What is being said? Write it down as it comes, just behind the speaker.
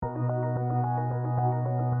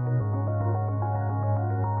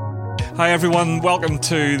Hi everyone, welcome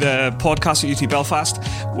to the podcast at UT Belfast.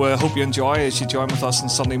 We hope you enjoy as you join with us on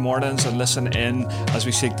Sunday mornings and listen in as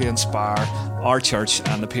we seek to inspire our church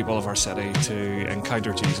and the people of our city to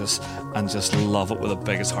encounter Jesus and just love it with the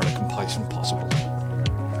biggest heart of compassion possible.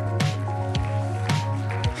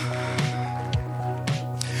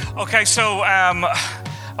 Okay, so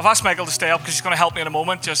I've asked Michael to stay up because he's going to help me in a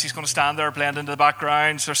moment. He's going to stand there, blend into the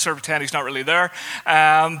background, so sort of pretend he's not really there.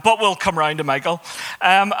 But we'll come round to Michael.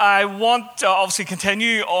 I want to obviously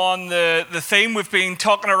continue on the theme. We've been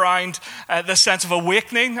talking around this sense of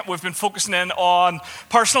awakening. We've been focusing in on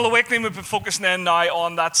personal awakening. We've been focusing in now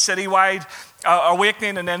on that citywide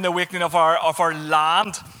awakening and then the awakening of our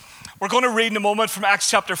land. We're going to read in a moment from Acts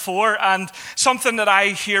chapter 4, and something that I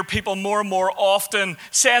hear people more and more often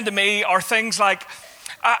saying to me are things like,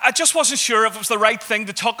 I just wasn't sure if it was the right thing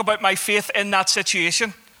to talk about my faith in that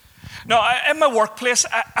situation. Now, in my workplace,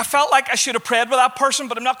 I felt like I should have prayed with that person,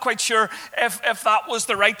 but I'm not quite sure if that was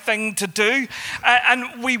the right thing to do.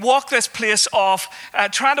 And we walk this place of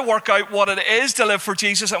trying to work out what it is to live for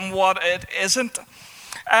Jesus and what it isn't.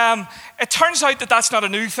 It turns out that that's not a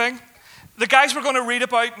new thing. The guys we're going to read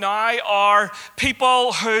about now are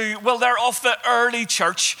people who, they're of the early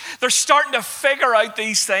church. They're starting to figure out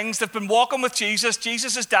these things. They've been walking with Jesus.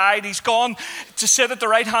 Jesus has died. He's gone to sit at the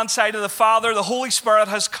right-hand side of the Father. The Holy Spirit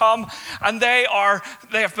has come, and they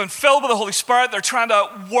have been filled with the Holy Spirit. They're trying to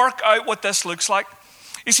work out what this looks like.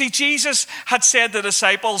 You see, Jesus had said to the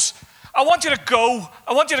disciples, I want you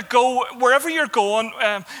to go wherever you're going.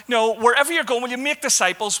 Wherever you're going, will you make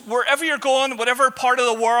disciples? Wherever you're going, whatever part of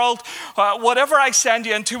the world, whatever I send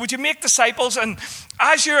you into, would you make disciples? And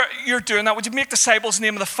as you're doing that, would you make disciples in the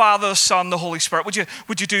name of the Father, the Son, the Holy Spirit? Would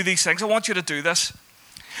you do these things? I want you to do this.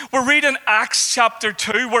 We're reading Acts chapter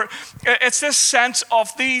 2, where it's this sense of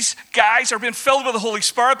these guys are being filled with the Holy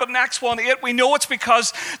Spirit, but in Acts 1:8, we know it's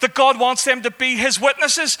because that God wants them to be his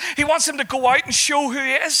witnesses. He wants them to go out and show who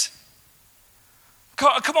he is.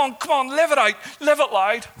 Come on, live it out, live it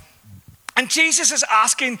loud. And Jesus is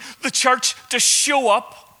asking the church to show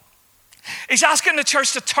up. He's asking the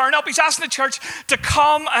church to turn up. He's asking the church to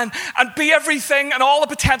come and be everything and all the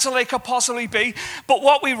potential they could possibly be. But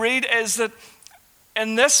what we read is that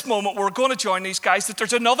in this moment, we're going to join these guys, that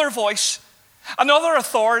there's another voice, another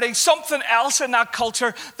authority, something else in that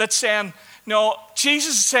culture that's saying, no,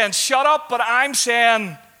 Jesus is saying, shut up, but I'm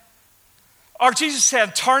saying, or Jesus is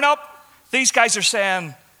saying, turn up. These guys are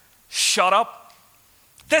saying, shut up.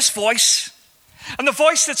 This voice, and the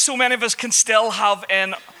voice that so many of us can still have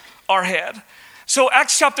in our head. So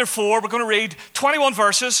Acts chapter 4, we're going to read 21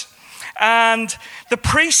 verses. And the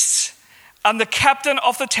priests and the captain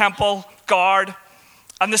of the temple guard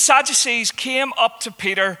and the Sadducees came up to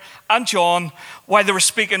Peter and John while they were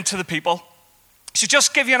speaking to the people. So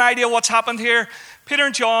just give you an idea what's happened here. Peter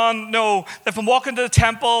and John, they've been walking to the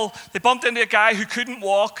temple. They bumped into a guy who couldn't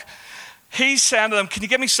walk. He's saying to them, can you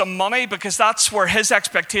give me some money? Because that's where his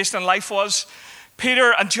expectation in life was.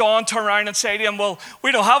 Peter and John turn around and say to him, well,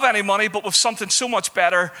 we don't have any money, but we've something so much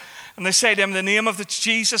better. And they say to him, in the name of the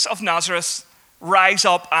Jesus of Nazareth, rise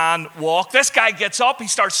up and walk. This guy gets up. He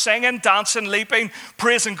starts singing, dancing, leaping,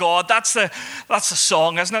 praising God. That's the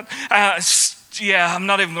song, isn't it? I'm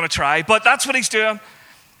not even going to try, but that's what he's doing.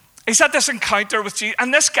 He's had this encounter with Jesus,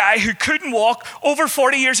 and this guy who couldn't walk, over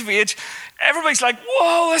 40 years of age, everybody's like,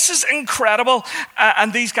 whoa, this is incredible.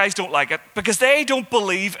 And these guys don't like it because they don't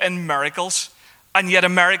believe in miracles, and yet a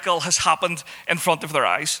miracle has happened in front of their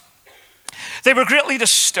eyes. They were greatly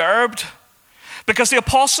disturbed because the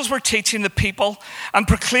apostles were teaching the people and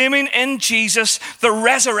proclaiming in Jesus the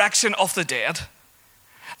resurrection of the dead.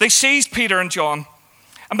 They seized Peter and John,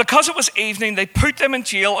 and because it was evening, they put them in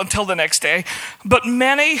jail until the next day. But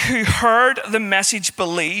many who heard the message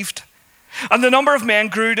believed, and the number of men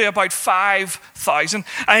grew to about 5,000.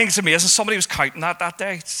 I think it's amazing. Somebody was counting that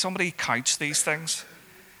day. Somebody counts these things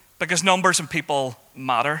because numbers and people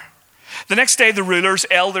matter. The next day, the rulers,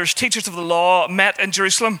 elders, teachers of the law met in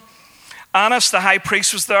Jerusalem. Annas, the high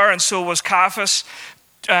priest, was there, and so was Caiaphas,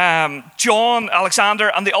 John, Alexander,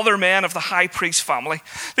 and the other men of the high priest family.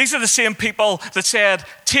 These are the same people that said,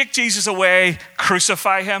 take Jesus away,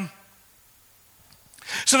 crucify him.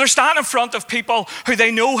 So they're standing in front of people who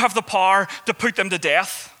they know have the power to put them to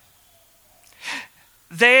death.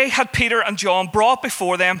 They had Peter and John brought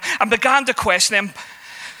before them and began to question them.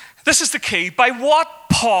 This is the key. By what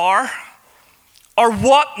power or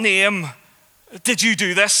what name did you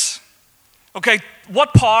do this? Okay,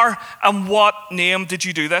 what power and what name did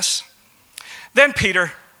you do this? Then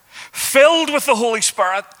Peter, filled with the Holy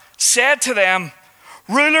Spirit, said to them,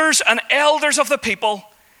 rulers and elders of the people,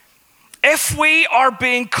 If we are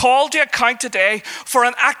being called to account today for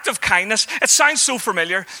an act of kindness, it sounds so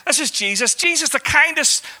familiar. This is Jesus. Jesus, the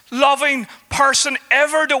kindest, loving person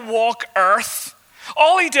ever to walk earth.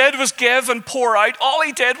 All he did was give and pour out. All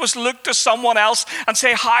he did was look to someone else and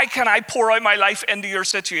say, how can I pour out my life into your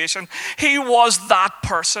situation? He was that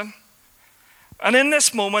person. And in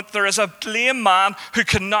this moment, there is a lame man who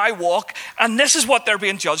can now walk, and this is what they're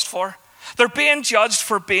being judged for. They're being judged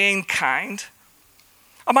for being kind.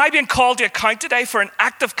 Am I being called to account today for an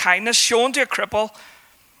act of kindness shown to a cripple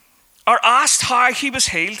or asked how he was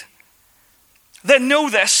healed? Then know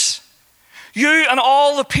this, you and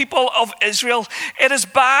all the people of Israel, it is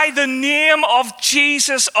by the name of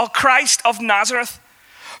Jesus, of Christ of Nazareth,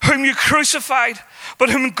 whom you crucified, but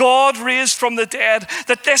whom God raised from the dead,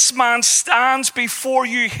 that this man stands before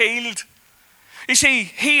you healed. You see,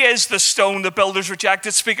 he is the stone the builders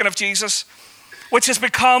rejected, speaking of Jesus, which has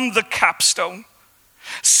become the capstone.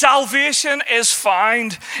 Salvation is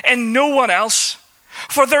found in no one else,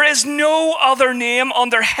 for there is no other name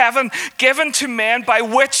under heaven given to men by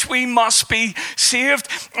which we must be saved.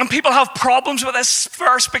 And people have problems with this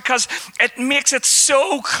verse because it makes it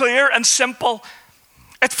so clear and simple.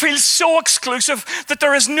 It feels so exclusive that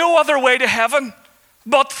there is no other way to heaven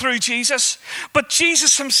but through Jesus. But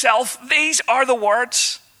Jesus himself, these are the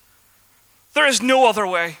words. There is no other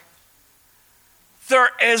way. There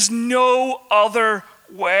is no other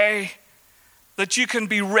way that you can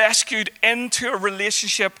be rescued into a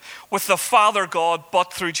relationship with the Father God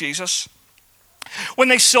but through Jesus. When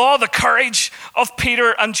they saw the courage of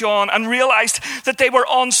Peter and John and realized that they were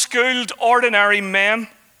unschooled, ordinary men,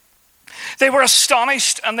 they were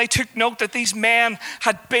astonished, and they took note that these men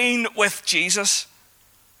had been with Jesus.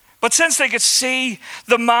 But since they could see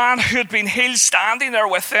the man who had been healed standing there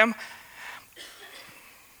with them,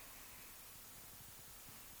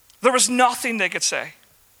 there was nothing they could say.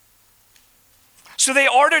 So they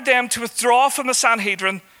ordered them to withdraw from the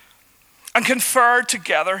Sanhedrin and confer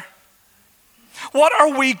together. What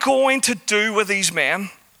are we going to do with these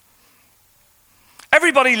men?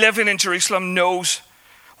 Everybody living in Jerusalem knows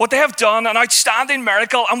what they have done, an outstanding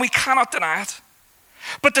miracle, and we cannot deny it.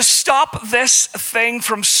 But to stop this thing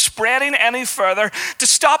from spreading any further, to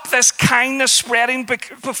stop this kindness spreading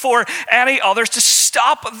before any others, to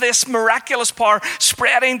stop this miraculous power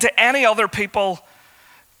spreading to any other people,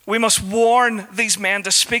 we must warn these men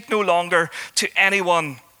to speak no longer to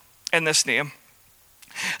anyone in this name.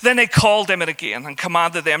 Then they called them in again and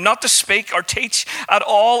commanded them not to speak or teach at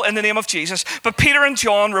all in the name of Jesus. But Peter and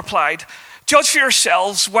John replied, judge for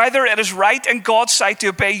yourselves whether it is right in God's sight to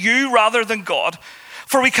obey you rather than God.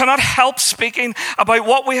 For we cannot help speaking about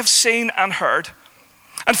what we have seen and heard.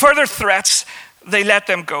 And further threats, they let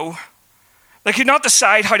them go. They could not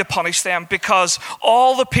decide how to punish them because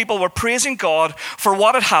all the people were praising God for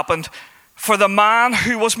what had happened. For the man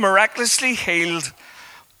who was miraculously healed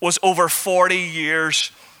was over 40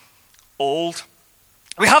 years old.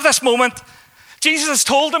 We have this moment. Jesus has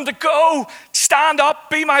told them to go, stand up,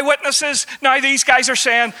 be my witnesses. Now these guys are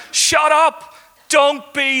saying, shut up,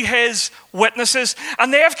 don't be his witnesses.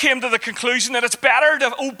 And they have come to the conclusion that it's better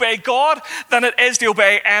to obey God than it is to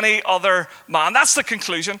obey any other man. That's the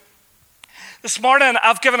conclusion. This morning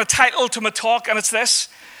I've given a title to my talk, and it's this: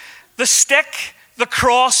 the stick, the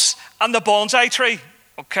cross, and the bonsai tree.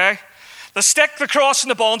 Okay? The stick, the cross,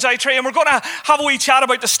 and the bonsai tree. And we're going to have a wee chat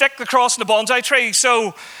about the stick, the cross, and the bonsai tree.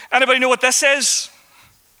 So, anybody know what this is?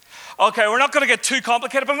 Okay, we're not going to get too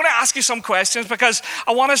complicated, but I'm going to ask you some questions because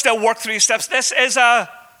I want us to work through these steps. This is a...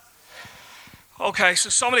 Okay, so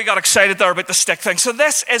somebody got excited there about the stick thing. So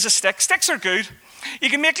this is a stick. Sticks are good. You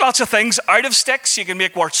can make lots of things out of sticks. You can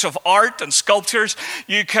make works of art and sculptures.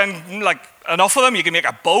 You can, enough of them. You can make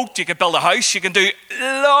a boat. You can build a house. You can do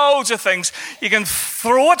loads of things. You can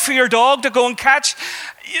throw it for your dog to go and catch.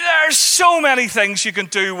 There's so many things you can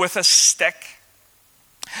do with a stick.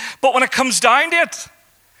 But when it comes down to it,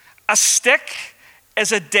 a stick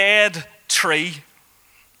is a dead tree.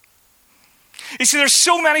 You see, there's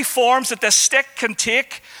so many forms that this stick can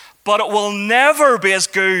take, but it will never be as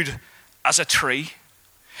good as a tree.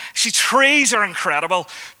 See, trees are incredible.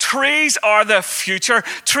 Trees are the future.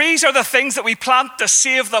 Trees are the things that we plant to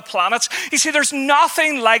save the planet. You see, there's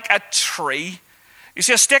nothing like a tree. You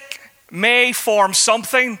see, a stick may form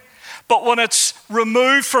something, but when it's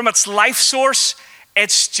removed from its life source,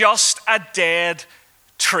 it's just a dead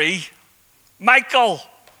tree. Michael,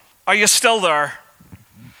 are you still there?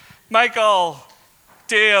 Michael,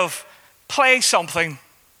 Dave, play something.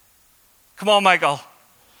 Come on, Michael.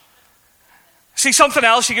 See, something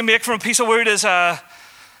else you can make from a piece of wood is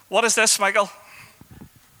what is this, Michael?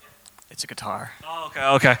 It's a guitar. Oh,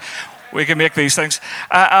 okay. We can make these things.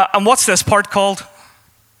 And what's this part called?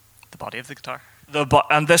 The body of the guitar.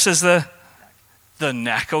 And this is the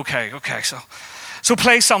neck. Okay. So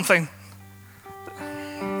play something.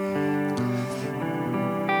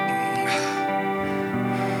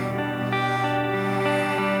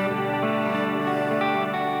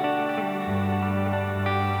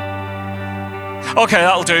 Okay,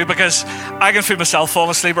 that'll do, because I can feel myself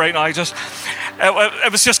falling asleep right now.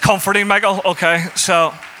 It was just comforting, Michael. Okay,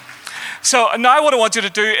 so now what I want you to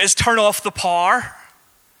do is turn off the power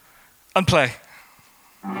and play.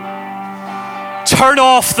 Turn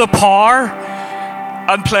off the power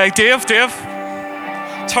and play. Dave,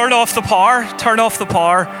 turn off the power. Turn off the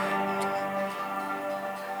power.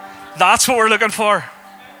 That's what we're looking for.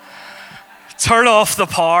 Turn off the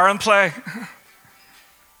power and play.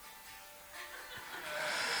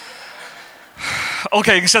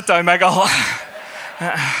 Okay, you can sit down, Michael.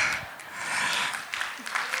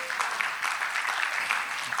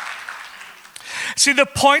 See, the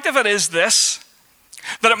point of it is this,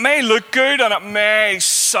 that it may look good and it may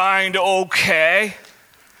sound okay,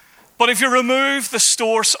 but if you remove the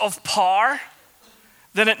source of power,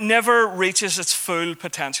 then it never reaches its full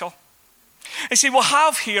potential. You see, we'll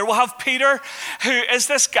have Peter, who is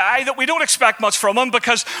this guy that we don't expect much from him,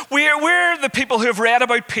 because we're the people who have read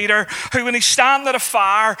about Peter, who when he's standing at a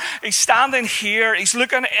fire, he's standing here, he's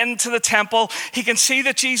looking into the temple, he can see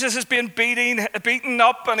that Jesus is being beaten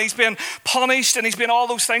up, and he's been punished, and he's been all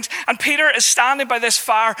those things. And Peter is standing by this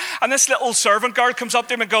fire, and this little servant girl comes up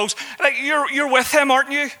to him and goes, like, you're with him,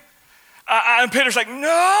 aren't you? And Peter's like,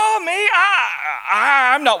 no, me?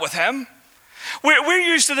 I'm not with him. We're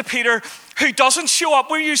used to the Peter who doesn't show up.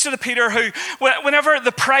 We're used to the Peter who, whenever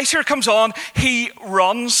the pressure comes on, he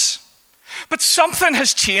runs. But something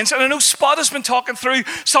has changed, and I know Spud has been talking through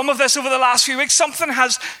some of this over the last few weeks. Something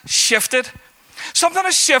has shifted. Something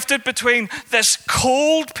has shifted between this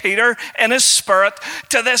cold Peter in his spirit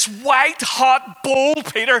to this white, hot,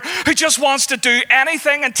 bold Peter who just wants to do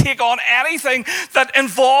anything and take on anything that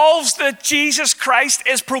involves that Jesus Christ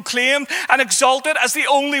is proclaimed and exalted as the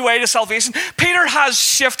only way to salvation. Peter has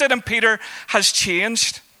shifted and Peter has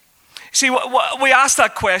changed. See, we asked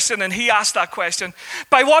that question, and he asked that question,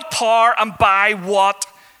 by what power and by what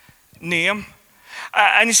name?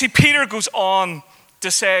 And you see, Peter goes on to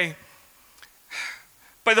say,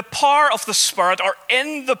 by the power of the Spirit, or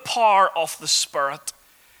in the power of the Spirit,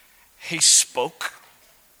 he spoke.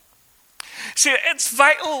 See, it's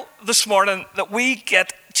vital this morning that we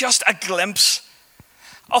get just a glimpse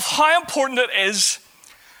of how important it is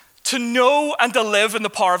to know and to live in the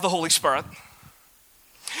power of the Holy Spirit.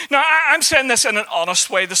 Now, I'm saying this in an honest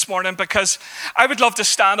way this morning, because I would love to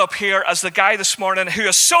stand up here as the guy this morning who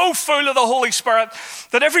is so full of the Holy Spirit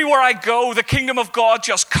that everywhere I go, the kingdom of God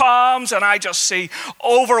just comes and I just see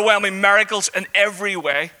overwhelming miracles in every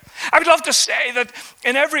way. I would love to say that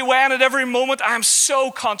in every way and at every moment, I am so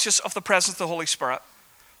conscious of the presence of the Holy Spirit.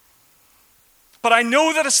 But I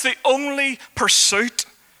know that it's the only pursuit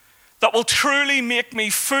that will truly make me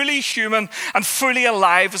fully human and fully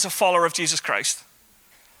alive as a follower of Jesus Christ.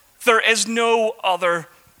 There is no other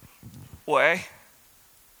way.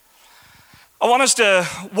 I want us to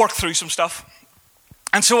work through some stuff.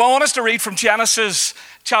 And so I want us to read from Genesis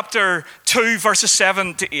chapter 2, verses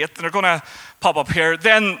 7 to 8. And they're going to pop up here.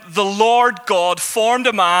 Then the Lord God formed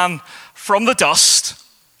a man from the dust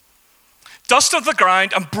of the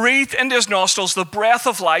ground, and breathed into his nostrils the breath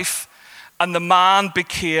of life, and the man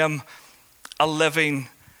became a living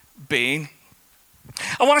being.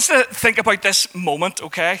 I want us to think about this moment,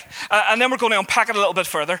 okay? And then we're going to unpack it a little bit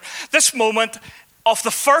further. This moment of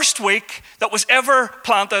the first week that was ever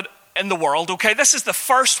planted in the world, okay? This is the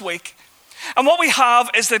first week. And what we have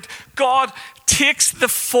is that God takes the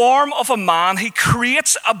form of a man. He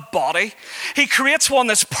creates a body. He creates one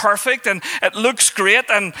that's perfect and it looks great.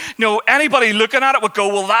 And anybody looking at it would go,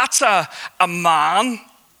 well, that's a man.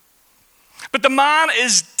 But the man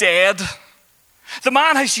is dead. The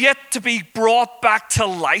man has yet to be brought back to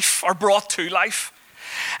life, or brought to life.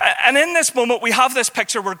 And in this moment, we have this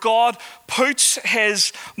picture where God puts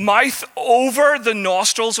his mouth over the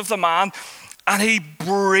nostrils of the man and he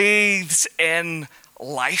breathes in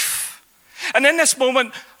life. And in this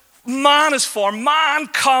moment, man is formed. Man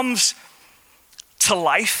comes to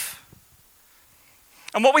life.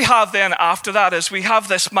 And what we have then after that is we have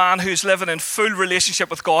this man who's living in full relationship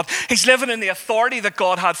with God. He's living in the authority that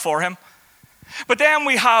God had for him. But then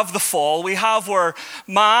we have the fall. We have where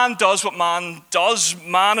man does what man does,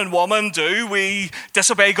 man and woman do. We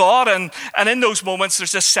disobey God, and in those moments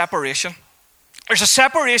there's this separation. There's a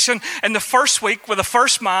separation in the first week with the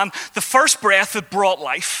first man, the first breath that brought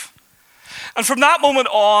life. And from that moment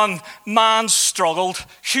on, man struggled.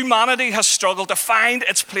 Humanity has struggled to find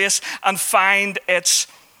its place and find its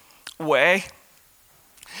way.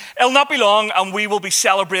 It'll not be long and we will be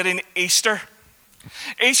celebrating Easter.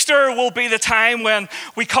 Easter will be the time when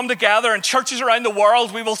we come together in churches around the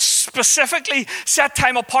world. We will specifically set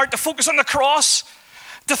time apart to focus on the cross,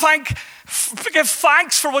 to give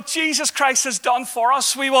thanks for what Jesus Christ has done for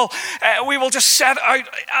us. We will just set out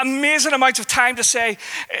amazing amounts of time to say,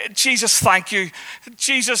 Jesus, thank you.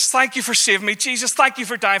 Jesus, thank you for saving me. Jesus, thank you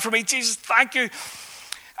for dying for me. Jesus, thank you.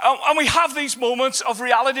 And we have these moments of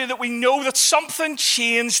reality that we know that something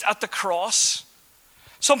changed at the cross.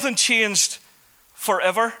 Something changed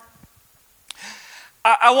forever.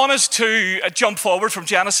 I want us to jump forward from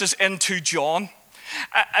Genesis into John.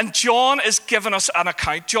 And John is giving us an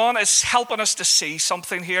account. John is helping us to see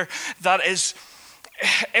something here that is,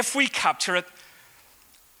 if we capture it,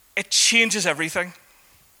 it changes everything.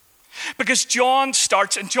 Because John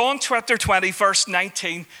starts in John chapter 20, verse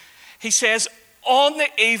 19. He says, on the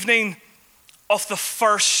evening of the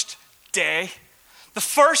first day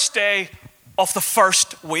of the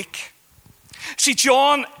first week. See,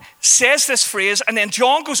 John says this phrase, and then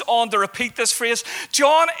John goes on to repeat this phrase.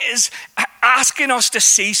 John is asking us to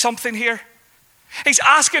see something here. He's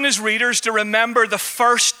asking his readers to remember the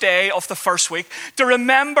first day of the first week, to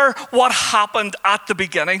remember what happened at the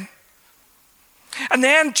beginning. And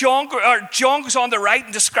then John goes on to write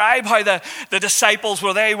and describe how the disciples,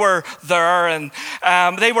 they were there and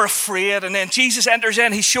they were afraid. And then Jesus enters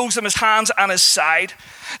in, he shows them his hands and his side.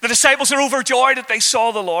 The disciples are overjoyed that they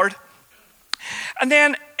saw the Lord. And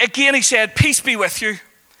then again he said, peace be with you.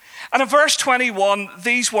 And in verse 21,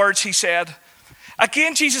 these words he said,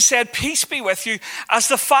 again Jesus said, peace be with you. As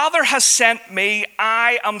the Father has sent me,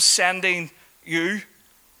 I am sending you.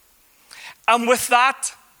 And with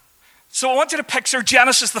that, so I want you to picture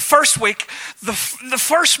Genesis, the first week, the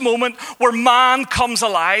first moment where man comes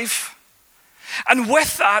alive. And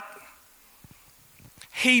with that,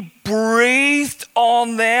 he breathed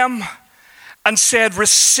on them and said,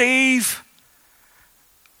 receive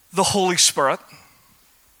the Holy Spirit.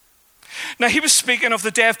 Now, he was speaking of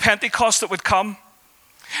the day of Pentecost that would come.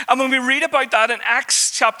 And when we read about that in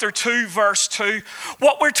Acts chapter 2, verse 2,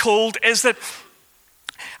 what we're told is that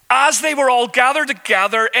as they were all gathered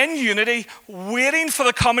together in unity, waiting for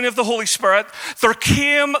the coming of the Holy Spirit, there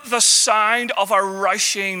came the sound of a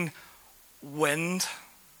rushing wind.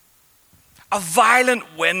 A violent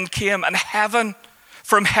wind came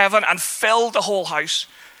from heaven and filled the whole house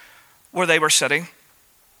where they were sitting.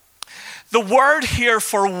 The word here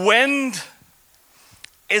for wind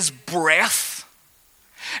is breath.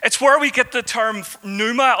 It's where we get the term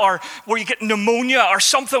pneuma, or where you get pneumonia, or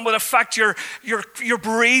something would affect your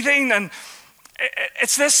breathing. And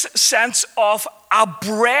it's this sense of a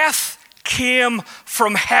breath came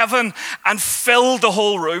from heaven and filled the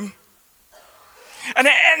whole room. And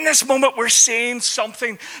in this moment, we're seeing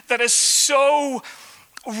something that is so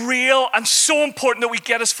real and so important that we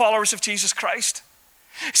get as followers of Jesus Christ.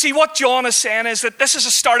 See, what John is saying is that this is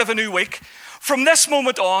the start of a new week. From this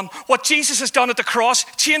moment on, what Jesus has done at the cross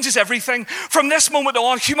changes everything. From this moment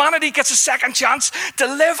on, humanity gets a second chance to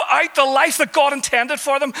live out the life that God intended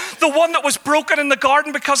for them, the one that was broken in the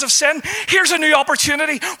garden because of sin. Here's a new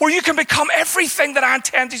opportunity where you can become everything that I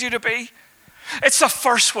intended you to be. It's the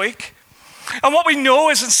first week. And what we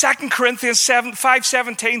know is in 2 Corinthians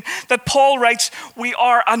 5:17 that Paul writes, we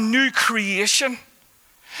are a new creation.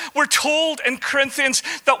 We're told in Corinthians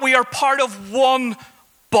that we are part of one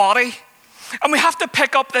body. And we have to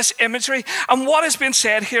pick up this imagery. And what has been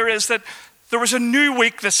said here is that there was a new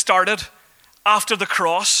week that started after the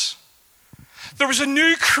cross. There was a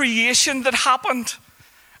new creation that happened.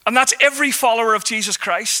 And that's every follower of Jesus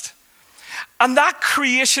Christ. And that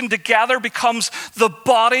creation together becomes the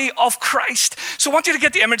body of Christ. So I want you to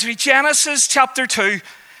get the imagery. Genesis chapter 2,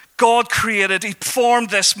 God created, he formed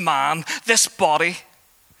this man, this body.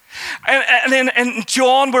 And then in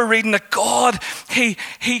John, we're reading that God, he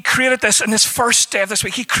created this, in this first day of this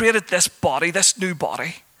week, he created this body, this new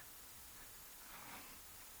body.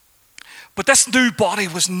 But this new body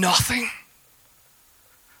was nothing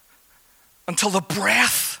until the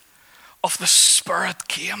breath of the Spirit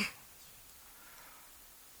came.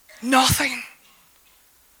 Nothing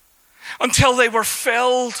until they were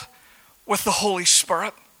filled with the Holy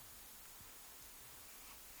Spirit.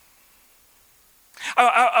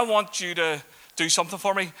 I want you to do something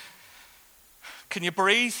for me. Can you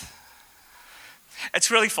breathe?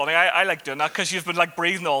 It's really funny. I like doing that because you've been like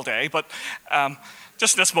breathing all day. But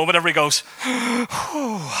just in this moment, everybody goes,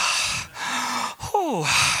 "Ooh, ooh."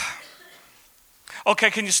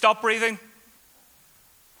 Okay, can you stop breathing?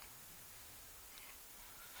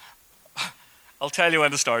 I'll tell you when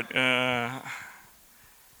to start. Have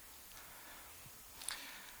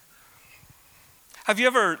you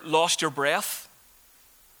ever lost your breath?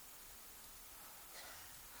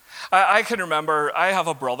 I can remember, I have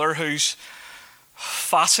a brother who's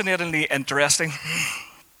fascinatingly interesting.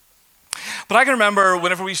 But I can remember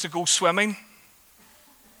whenever we used to go swimming,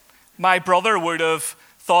 my brother would have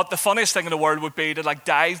thought the funniest thing in the world would be to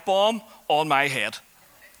dive bomb on my head.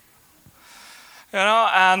 You know,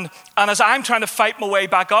 and as I'm trying to fight my way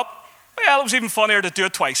back up, well, it was even funnier to do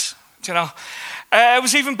it twice. You know, it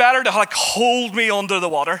was even better to hold me under the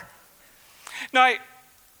water. Now,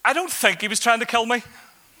 I don't think he was trying to kill me.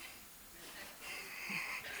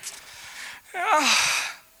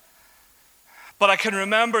 But I can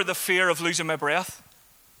remember the fear of losing my breath.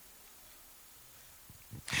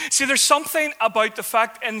 See, there's something about the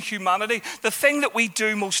fact in humanity, the thing that we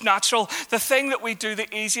do most natural, the thing that we do the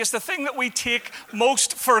easiest, the thing that we take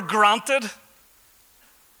most for granted,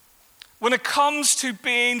 when it comes to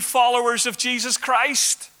being followers of Jesus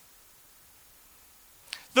Christ,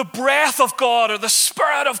 the breath of God or the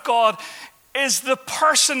Spirit of God is the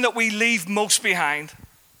person that we leave most behind.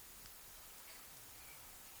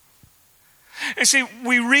 You see,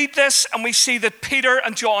 we read this and we see that Peter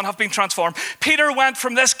and John have been transformed. Peter went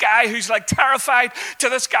from this guy who's terrified to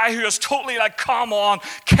this guy who is totally come on,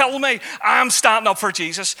 kill me, I'm standing up for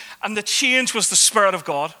Jesus. And the change was the Spirit of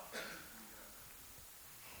God.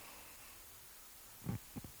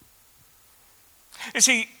 You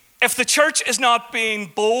see, if the church is not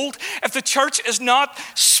being bold, if the church is not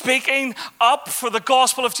speaking up for the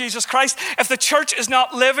gospel of Jesus Christ, if the church is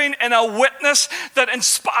not living in a witness that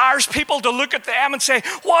inspires people to look at them and say,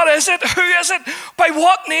 what is it? Who is it? By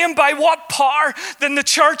what name? By what power? Then the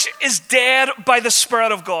church is dead by the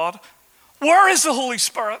Spirit of God. Where is the Holy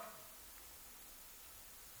Spirit?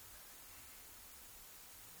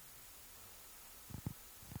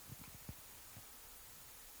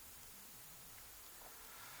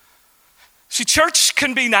 See, church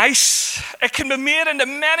can be nice. It can be made into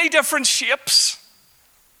many different shapes.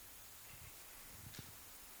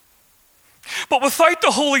 But without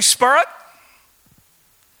the Holy Spirit,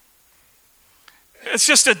 it's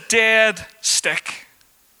just a dead stick.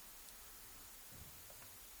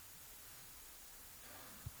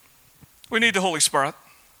 We need the Holy Spirit.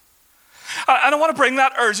 And I want to bring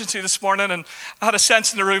that urgency this morning, and I had a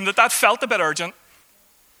sense in the room that felt a bit urgent.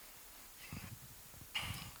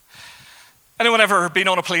 Anyone ever been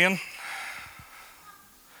on a plane?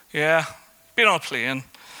 Yeah, been on a plane.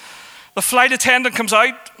 The flight attendant comes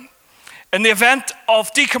out. In the event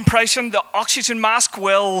of decompression, the oxygen mask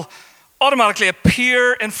will automatically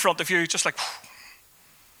appear in front of you, just like.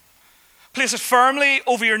 Place it firmly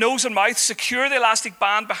over your nose and mouth, secure the elastic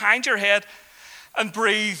band behind your head, and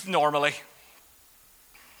breathe normally.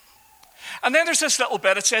 And then there's this little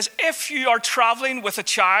bit. It says, if you are traveling with a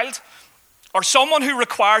child or someone who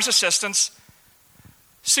requires assistance,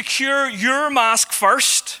 secure your mask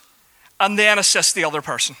first and then assist the other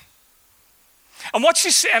person. And what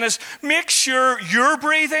she's saying is, make sure you're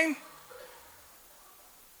breathing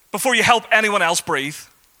before you help anyone else breathe.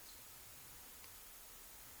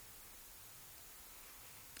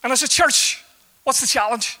 And as a church, what's the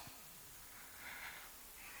challenge?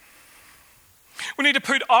 We need to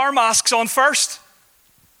put our masks on first,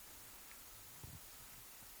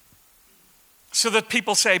 so that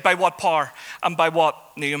people say, by what power and by what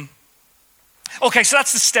name? Okay, so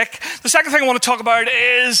that's the stick. The second thing I want to talk about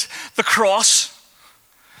is the cross.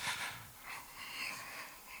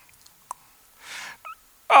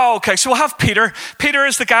 Oh, okay, so we'll have Peter. Peter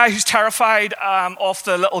is the guy who's terrified of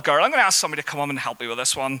the little girl. I'm going to ask somebody to come up and help me with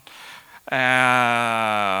this one.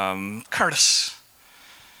 Curtis.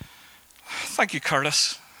 Thank you,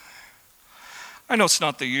 Curtis. I know it's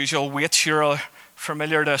not the usual weight. You're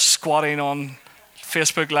familiar to squatting on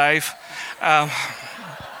Facebook Live. But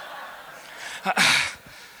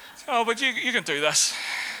you can do this.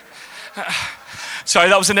 Sorry,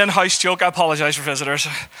 that was an in-house joke. I apologize for visitors.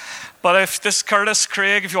 But if this Curtis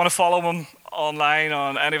Craig, if you want to follow him online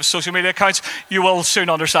on any of his social media accounts, you will soon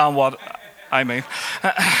understand what I mean.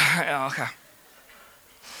 Okay.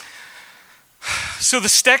 So the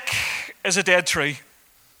stick is a dead tree.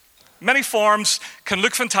 Many forms, can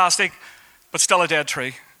look fantastic, but still a dead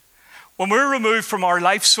tree. When we're removed from our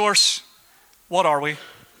life source, what are we?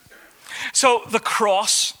 So the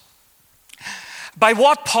cross, by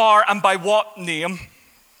what power and by what name?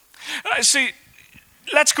 See,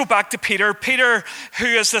 let's go back to Peter. Peter, who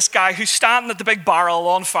is this guy who's standing at the big barrel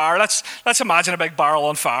on fire. Let's imagine a big barrel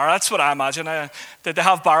on fire. That's what I imagine. Did they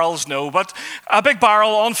have barrels? No, but a big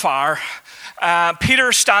barrel on fire.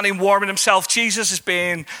 Peter standing warming himself. Jesus is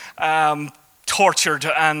being tortured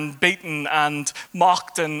and beaten and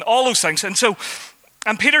mocked and all those things.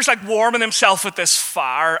 And Peter's like warming himself at this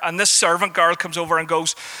fire, and this servant girl comes over and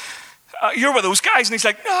goes, you're with those guys? And he's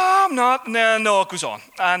like, no, I'm not. No, it goes on.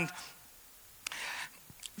 And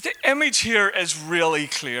the image here is really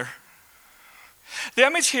clear. The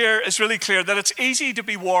image here is really clear that it's easy to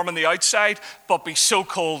be warm on the outside, but be so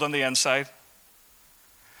cold on the inside.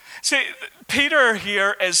 See, Peter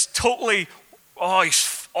here is totally,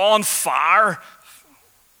 he's on fire,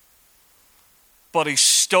 but he's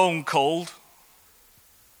stone cold.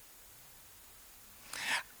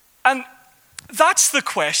 And that's the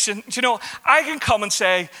question. You know, I can come and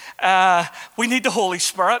say, we need the Holy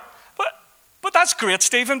Spirit, but that's great,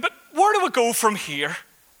 Stephen, but where do we go from here?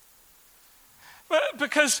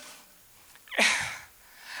 Because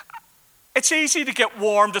it's easy to get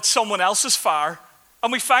warmed at someone else's fire.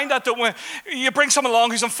 And we find that when you bring someone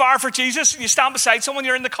along who's on fire for Jesus, you stand beside someone,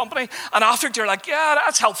 you're in the company, and after you're like, yeah,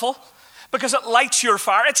 that's helpful, because it lights your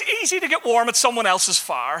fire. It's easy to get warm at someone else's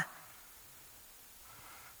fire.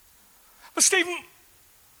 But Stephen,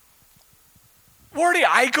 where do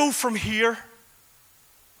I go from here?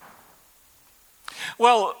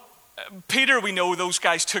 Well, Peter, we know those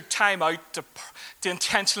guys took time out to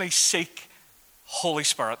intentionally seek Holy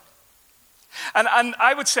Spirit. And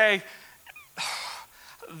I would say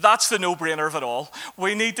that's the no-brainer of it all.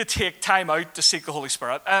 We need to take time out to seek the Holy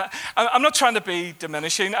Spirit. I'm not trying to be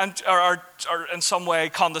diminishing or in some way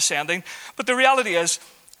condescending, but the reality is,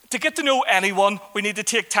 to get to know anyone, we need to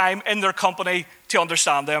take time in their company to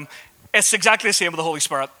understand them. It's exactly the same with the Holy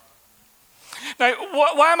Spirit. Now,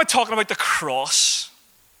 why am I talking about the cross?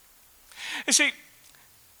 You see,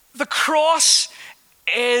 the cross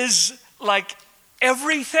is like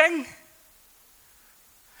everything.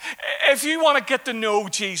 If you want to get to know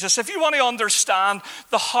Jesus, if you want to understand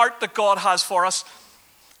the heart that God has for us,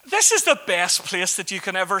 this is the best place that you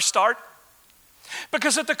can ever start.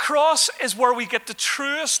 Because at the cross is where we get the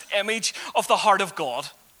truest image of the heart of God.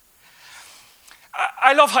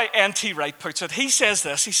 I love how N.T. Wright puts it. He says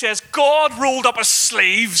this, he says, God rolled up his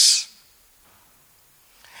sleeves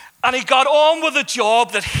and he got on with a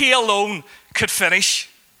job that he alone could finish.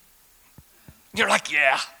 You're like,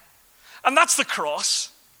 yeah. And that's the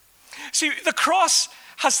cross. See, the cross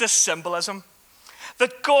has this symbolism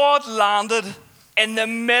that God landed in the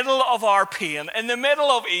middle of our pain, in the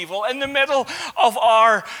middle of evil, in the middle of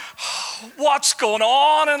our what's going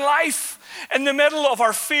on in life, in the middle of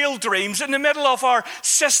our failed dreams, in the middle of our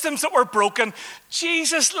systems that were broken.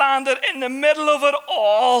 Jesus landed in the middle of it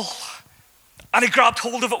all, and he grabbed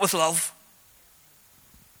hold of it with love.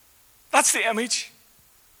 That's the image.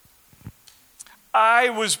 I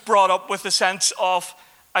was brought up with the sense of,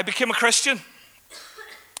 I became a Christian.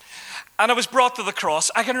 And I was brought to the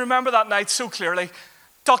cross. I can remember that night so clearly.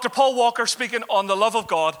 Dr. Paul Walker speaking on the love of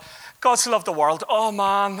God. God so loved the world. Oh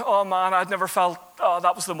man, I'd never felt,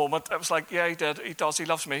 that was the moment. It was like, yeah, he did. He does. He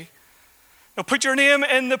loves me. Now put your name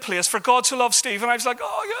in the place. For God so loved Stephen. I was like,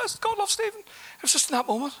 oh yes, God loves Stephen. It was just in that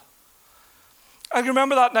moment. I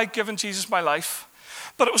remember that night giving Jesus my life.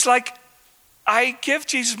 But it was like, I gave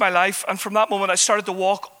Jesus my life, and from that moment I started to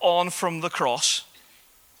walk on from the cross.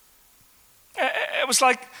 It was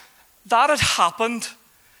like, that had happened,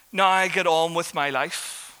 now I get on with my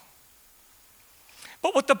life.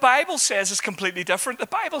 But what the Bible says is completely different. The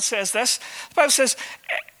Bible says this. The Bible says,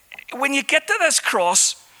 when you get to this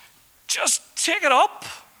cross, just take it up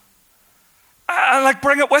and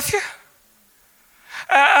bring it with you.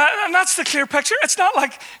 And that's the clear picture. It's not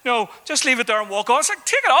like, no, just leave it there and walk on. It's like,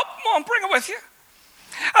 take it up, come on, bring it with you.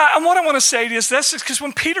 And what I want to say to you is this, is because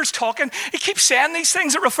when Peter's talking, he keeps saying these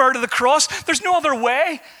things that refer to the cross. There's no other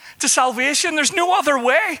way to salvation. There's no other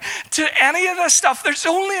way to any of this stuff. There's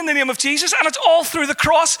only in the name of Jesus, and it's all through the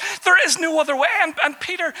cross. There is no other way. And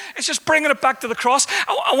Peter is just bringing it back to the cross.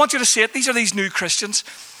 I want you to see it. These are these new Christians.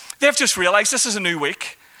 They've just realized this is a new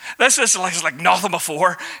week. This is like nothing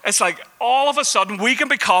before. It's like all of a sudden we can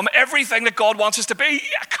become everything that God wants us to be.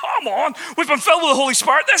 Yeah, come on. We've been filled with the Holy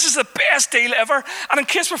Spirit. This is the best deal ever. And in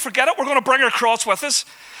case we forget it, we're going to bring our cross with us.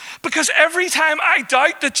 Because every time I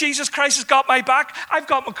doubt that Jesus Christ has got my back, I've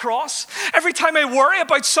got my cross. Every time I worry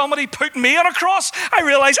about somebody putting me on a cross, I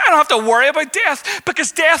realize I don't have to worry about death,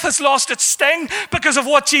 because death has lost its sting because of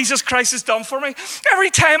what Jesus Christ has done for me.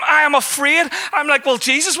 Every time I am afraid, I'm like, well,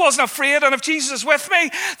 Jesus wasn't afraid, and if Jesus is with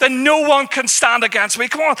me, then no one can stand against me.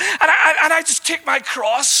 Come on. And I just take my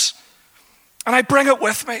cross and I bring it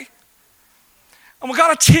with me. And we've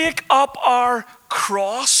got to take up our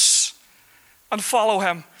cross and follow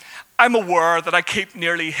him. I'm aware that I keep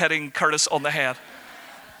nearly hitting Curtis on the head.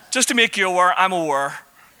 Just to make you aware, I'm aware.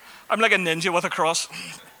 I'm like a ninja with a cross.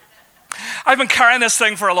 I've been carrying this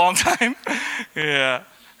thing for a long time. Yeah.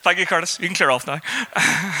 Thank you, Curtis. You can clear off now.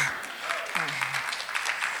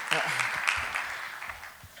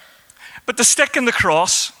 But the stick and the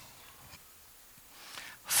cross,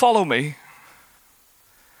 follow me.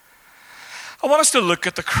 I want us to look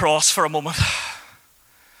at the cross for a moment.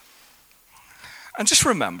 And just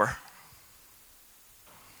remember.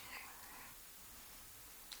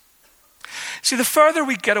 See, the further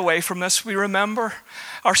we get away from this, we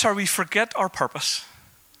forget our purpose.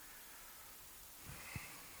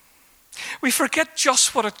 We forget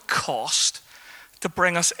just what it cost to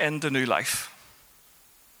bring us into new life.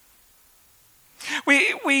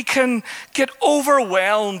 We can get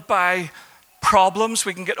overwhelmed by problems.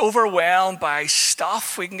 We can get overwhelmed by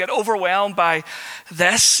stuff. We can get overwhelmed by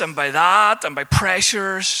this and by that and by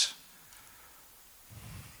pressures.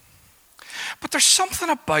 But there's something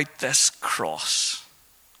about this cross.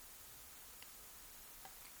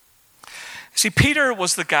 See, Peter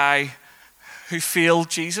was the guy who failed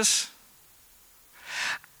Jesus.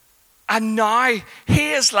 And now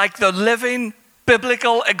he is like the living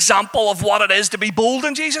biblical example of what it is to be bold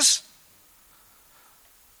in Jesus.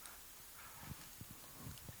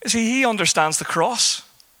 See, he understands the cross.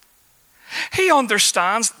 He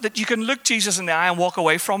understands that you can look Jesus in the eye and walk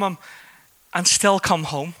away from him and still come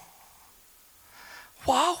home.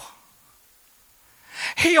 Wow.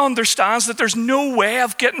 He understands that there's no way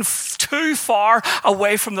of getting too far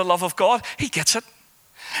away from the love of God. He gets it.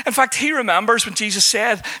 In fact, he remembers when Jesus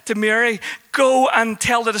said to Mary, go and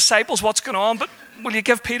tell the disciples what's going on, but will you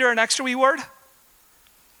give Peter an extra wee word?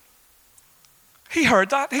 He heard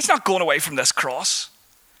that. He's not going away from this cross.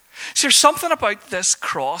 So there's something about this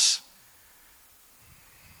cross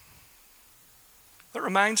that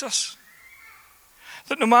reminds us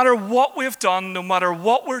that no matter what we've done, no matter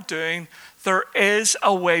what we're doing, there is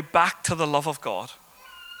a way back to the love of God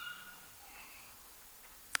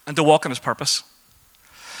and to walk in his purpose.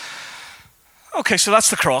 Okay, so that's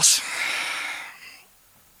the cross.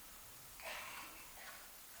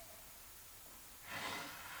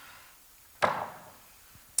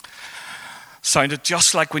 Sounded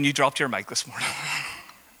just like when you dropped your mic this morning.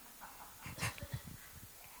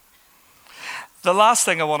 The last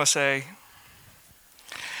thing I want to say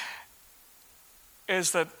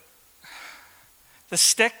is that the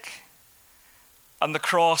stick and the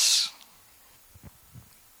cross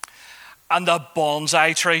and the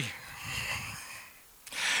bonsai tree.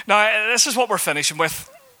 Now, this is what we're finishing with.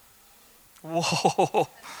 Whoa.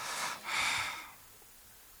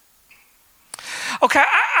 Okay,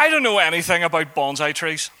 I don't know anything about bonsai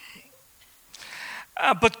trees,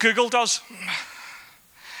 but Google does.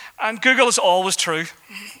 And Google is always true.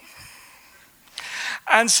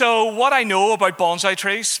 And so what I know about bonsai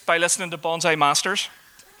trees, by listening to bonsai masters,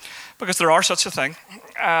 because there are such a thing,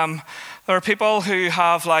 there are people who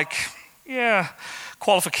have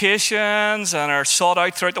qualifications and are sought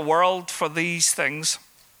out throughout the world for these things.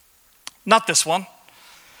 Not this one.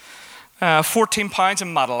 £14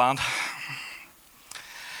 in Madaland.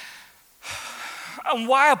 And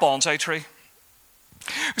why a bonsai tree?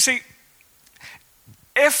 You see,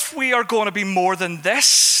 if we are going to be more than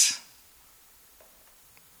this,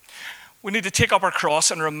 we need to take up our cross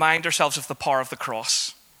and remind ourselves of the power of the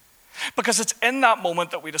cross. Because it's in that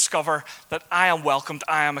moment that we discover that I am welcomed,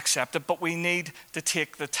 I am accepted, but we need to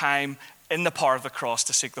take the time in the power of the cross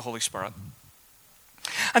to seek the Holy Spirit.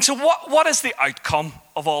 And so what is the outcome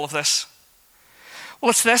of all of this?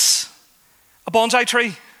 Well, it's this, a bonsai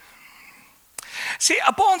tree. See,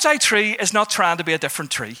 a bonsai tree is not trying to be a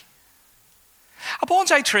different tree. A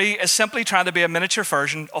bonsai tree is simply trying to be a miniature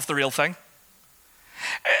version of the real thing.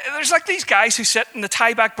 There's like these guys who sit and they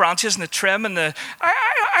tie back branches and they trim and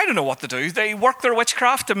I don't know what to do. They work their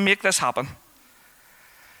witchcraft to make this happen.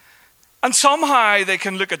 And somehow they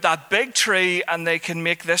can look at that big tree and they can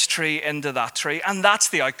make this tree into that tree, and that's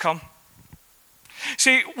the outcome.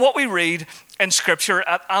 See, what we read in Scripture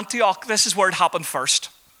at Antioch, this is where it happened first.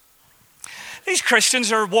 These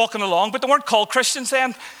Christians are walking along, but they weren't called Christians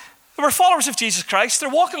then. They were followers of Jesus Christ. They're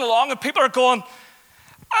walking along and people are going,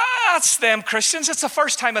 that's them Christians. It's the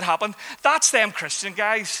first time it happened. That's them Christian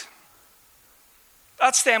guys.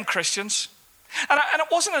 That's them Christians. And it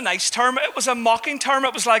wasn't a nice term. It was a mocking term.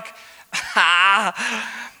 It was like, ha.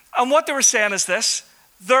 And what they were saying is this: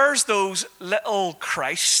 there's those little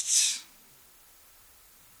Christs.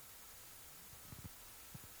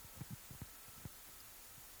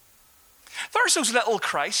 There's those little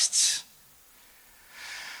Christs.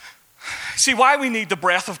 See, why we need the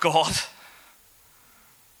breath of God,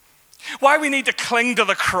 why we need to cling to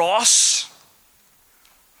the cross,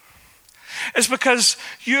 is because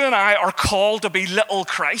you and I are called to be little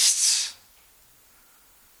Christs.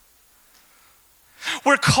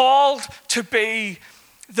 We're called to be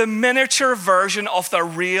the miniature version of the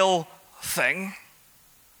real thing.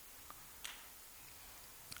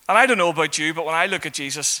 And I don't know about you, but when I look at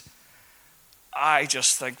Jesus, I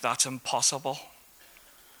just think that's impossible.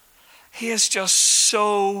 He is just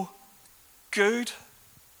so good.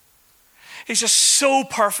 He's just so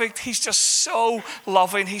perfect. He's just so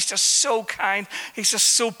loving. He's just so kind. He's just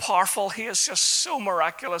so powerful. He is just so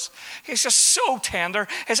miraculous. He's just so tender.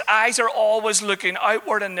 His eyes are always looking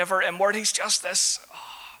outward and never inward. He's just this.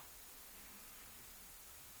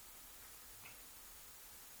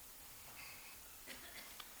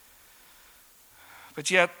 But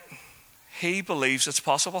yet, he believes it's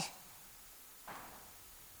possible.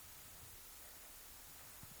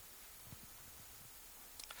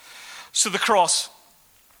 So the cross.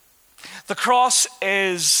 The cross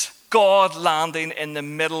is God landing in the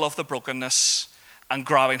middle of the brokenness and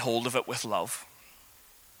grabbing hold of it with love.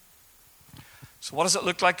 So what does it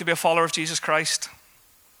look like to be a follower of Jesus Christ?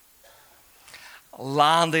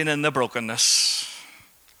 Landing in the brokenness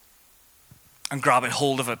and grabbing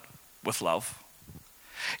hold of it with love.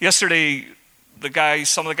 Yesterday,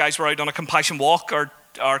 some of the guys were out on a compassion walk,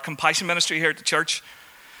 our compassion ministry here at the church.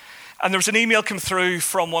 And there was an email come through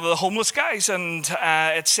from one of the homeless guys, and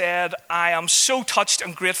it said, "I am so touched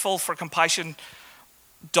and grateful for compassion.org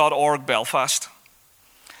Belfast.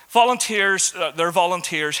 Their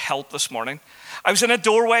volunteers helped this morning. I was in a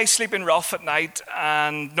doorway sleeping rough at night,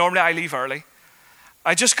 and normally I leave early.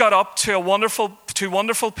 I just got up to two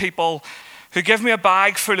wonderful people who give me a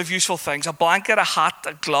bag full of useful things, a blanket, a hat,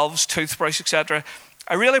 a gloves, toothbrush, etc.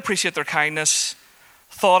 I really appreciate their kindness.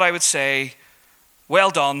 Thought I would say, well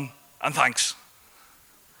done, and thanks."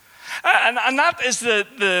 And that is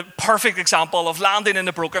the perfect example of landing in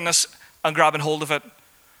the brokenness and grabbing hold of it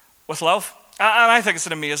with love. And I think it's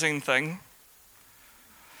an amazing thing.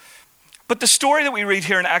 But the story that we read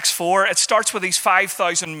here in Acts 4, it starts with these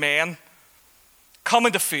 5,000 men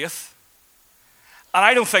coming to faith. And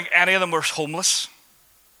I don't think any of them were homeless.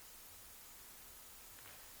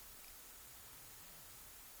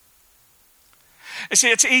 You see,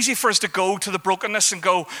 it's easy for us to go to the brokenness and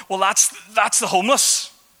go, well, that's the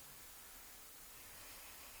homeless.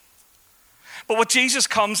 But what Jesus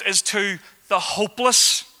comes is to the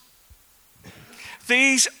hopeless.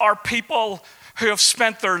 These are people who have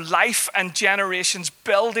spent their life and generations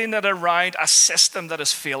building it around a system that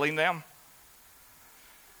is failing them.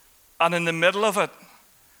 And in the middle of it,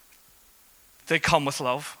 they come with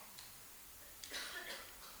love.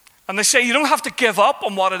 And they say, you don't have to give up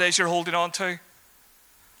on what it is you're holding on to.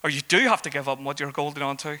 Or you do have to give up on what you're holding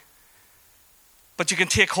on to. But you can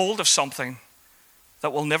take hold of something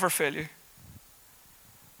that will never fail you.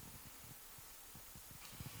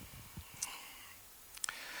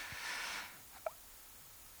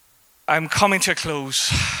 I'm coming to a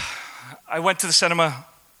close. I went to the cinema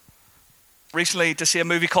recently to see a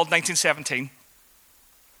movie called 1917.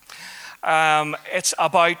 It's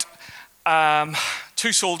about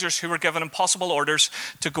two soldiers who were given impossible orders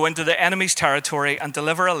to go into the enemy's territory and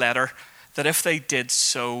deliver a letter that if they did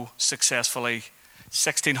so successfully,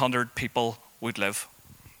 1,600 people would live.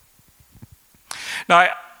 Now,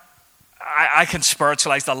 I can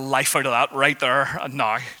spiritualize the life out of that right there and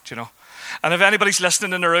now, you know. And if anybody's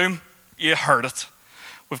listening in the room, you heard it.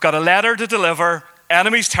 We've got a letter to deliver,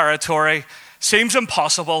 enemy's territory, seems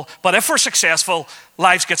impossible, but if we're successful,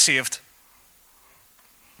 lives get saved.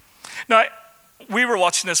 Now, we were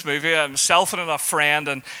watching this movie, myself and a friend,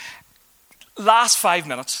 and last 5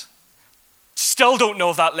 minutes, still don't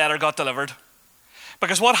know if that letter got delivered.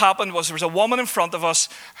 Because what happened was there was a woman in front of us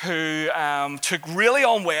who took really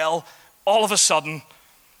unwell. All of a sudden,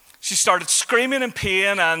 she started screaming in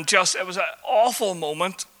pain, and it was an awful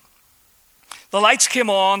moment. The lights came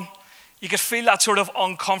on. You could feel that sort of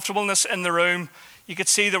uncomfortableness in the room. You could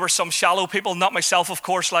see there were some shallow people, not myself, of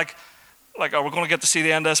course, like are we going to get to see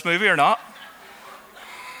the end of this movie or not?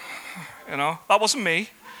 You know, that wasn't me.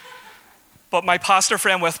 But my pastor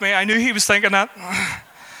friend with me, I knew he was thinking that.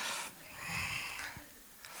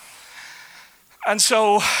 And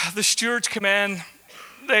so the stewards came in.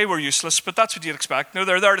 They were useless, but that's what you'd expect. No,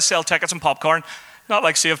 they're there to sell tickets and popcorn, not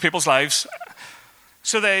like save people's lives.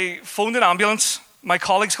 So they phoned an ambulance. My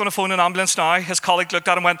colleague's going to phone an ambulance now. His colleague looked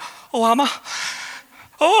at him and went, "Oh, am I?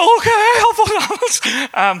 Oh, okay, I'll phone an ambulance."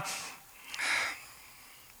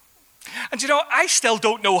 And you know, I still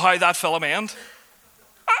don't know how that film ended.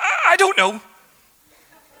 I don't know.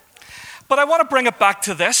 But I want to bring it back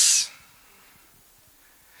to this.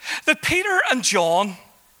 That Peter and John,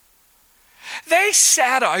 they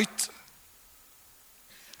set out.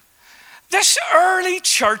 This early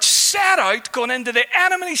church set out going into the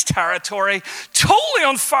enemy's territory, totally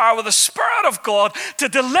on fire with the Spirit of God, to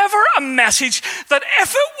deliver a message that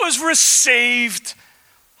if it was received,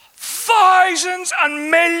 thousands and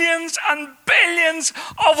millions and billions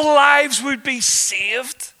of lives would be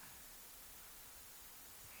saved.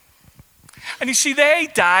 And you see, they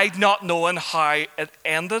died not knowing how it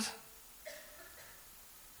ended.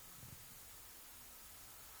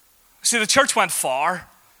 See, the church went far,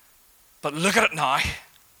 but look at it now.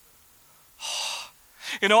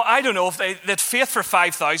 You know, I don't know if they had faith for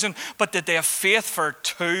 5,000, but did they have faith for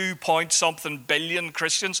 2-point-something billion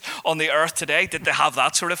Christians on the earth today? Did they have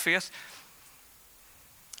that sort of faith?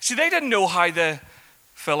 See, they didn't know how the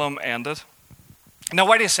film ended. Now,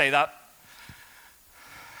 why do you say that?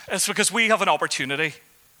 It's because we have an opportunity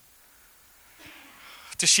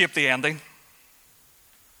to shape the ending.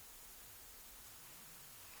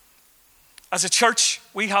 As a church,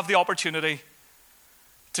 we have the opportunity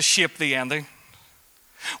to shape the ending.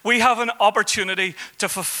 We have an opportunity to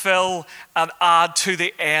fulfill and add to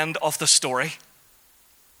the end of the story.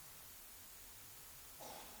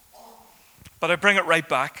 But I bring it right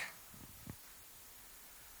back.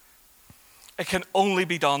 It can only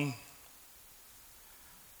be done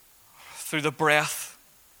through the breath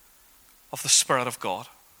of the Spirit of God.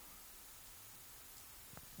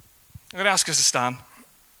 I'm going to ask us to stand.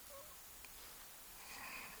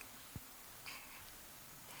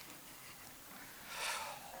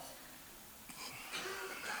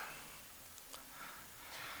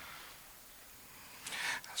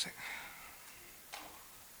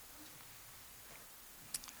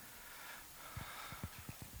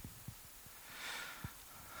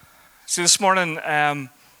 See, this morning, I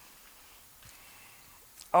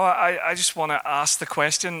just want to ask the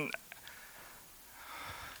question,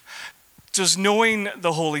 does knowing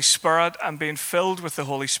the Holy Spirit and being filled with the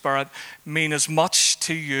Holy Spirit mean as much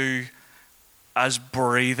to you as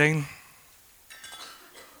breathing?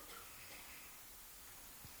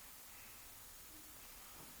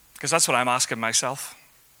 Because that's what I'm asking myself.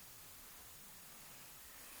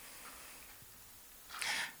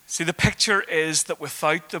 See, the picture is that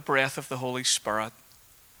without the breath of the Holy Spirit,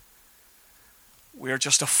 we are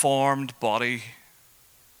just a formed body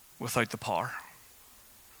without the power.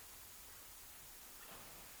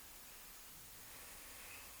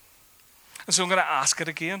 And so I'm going to ask it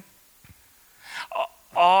again.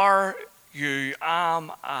 Am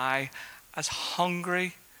I as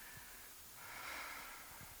hungry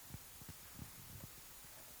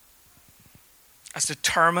as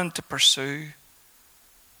determined to pursue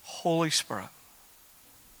Holy Spirit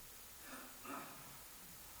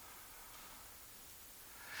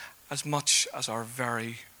as much as our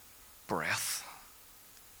very breath?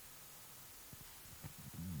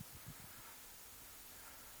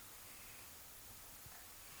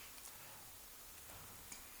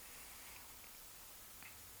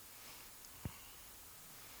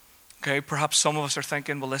 Okay, perhaps some of us are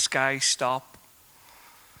thinking, will this guy stop?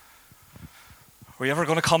 Are we ever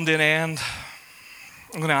going to come to an end?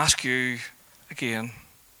 I'm going to ask you again.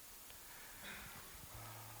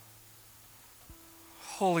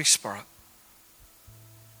 Holy Spirit,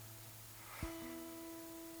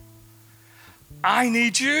 I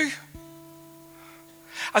need you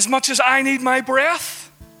as much as I need my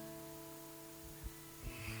breath.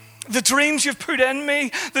 The dreams you've put in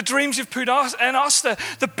me, the dreams you've put in us,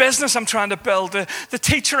 the business I'm trying to build, the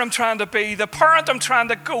teacher I'm trying to be, the parent I'm trying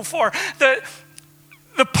to go for,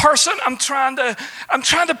 the person I'm trying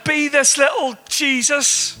to be, this little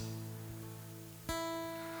Jesus.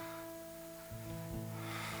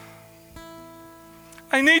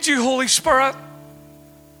 I need you, Holy Spirit.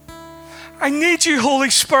 I need you, Holy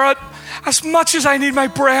Spirit, as much as I need my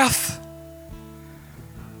breath.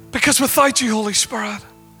 Because without you, Holy Spirit,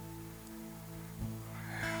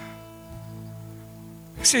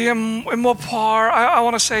 see, in what power I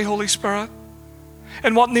want to say Holy Spirit.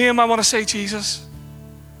 In what name I want to say Jesus.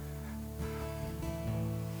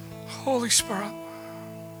 Holy Spirit.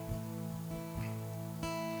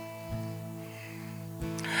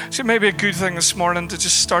 See, it may be a good thing this morning to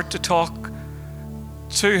just start to talk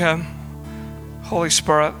to Him. Holy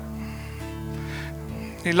Spirit.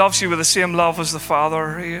 He loves you with the same love as the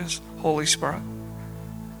Father He is. Holy Spirit.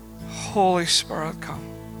 Holy Spirit, come.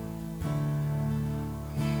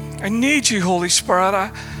 I need you, Holy Spirit.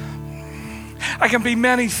 I can be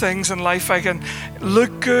many things in life. I can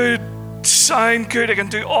look good, sound good. I can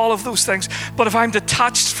do all of those things. But if I'm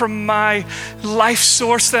detached from my life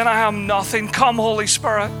source, then I am nothing. Come, Holy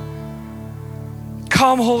Spirit.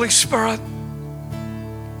 Come, Holy Spirit.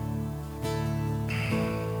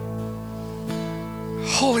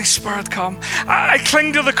 Holy Spirit, come. I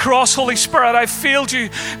cling to the cross, Holy Spirit. I've failed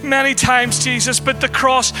you many times, Jesus, but the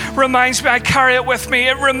cross reminds me, I carry it with me.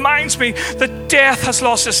 It reminds me that death has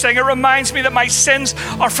lost its sting. It reminds me that my sins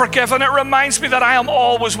are forgiven. It reminds me that I am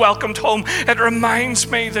always welcomed home. It reminds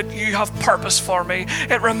me that you have purpose for me.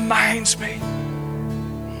 It reminds me.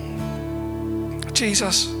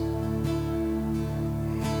 Jesus,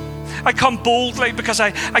 I come boldly because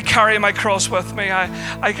I carry my cross with me.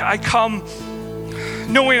 I come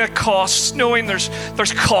knowing it costs, knowing there's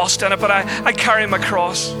cost in it, but I carry my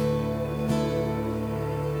cross.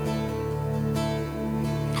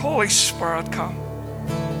 Holy Spirit, come.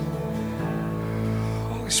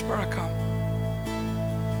 Holy Spirit, come.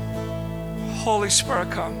 Holy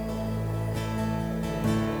Spirit, come.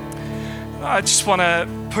 I just want to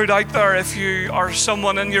put out there, if you are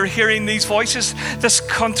someone and you're hearing these voices, this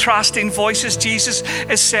contrasting voices, Jesus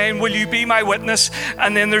is saying, will you be my witness?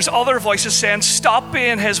 And then there's other voices saying, stop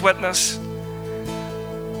being his witness.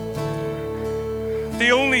 The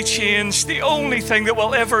only change, the only thing that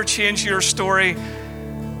will ever change your story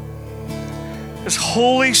is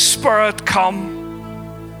Holy Spirit, come.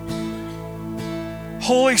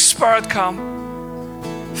 Holy Spirit, come.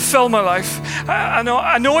 Fill my life. I know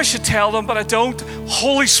I should tell them, but I don't.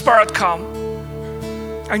 Holy Spirit, come.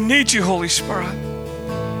 I need you, Holy Spirit.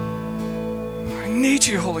 I need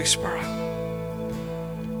you, Holy Spirit.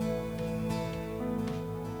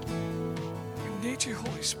 I need you,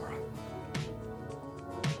 Holy Spirit.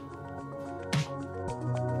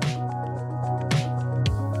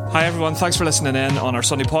 Hi everyone, thanks for listening in on our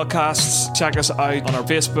Sunday podcasts. Check us out on our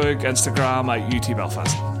Facebook, Instagram at UT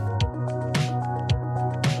Belfast.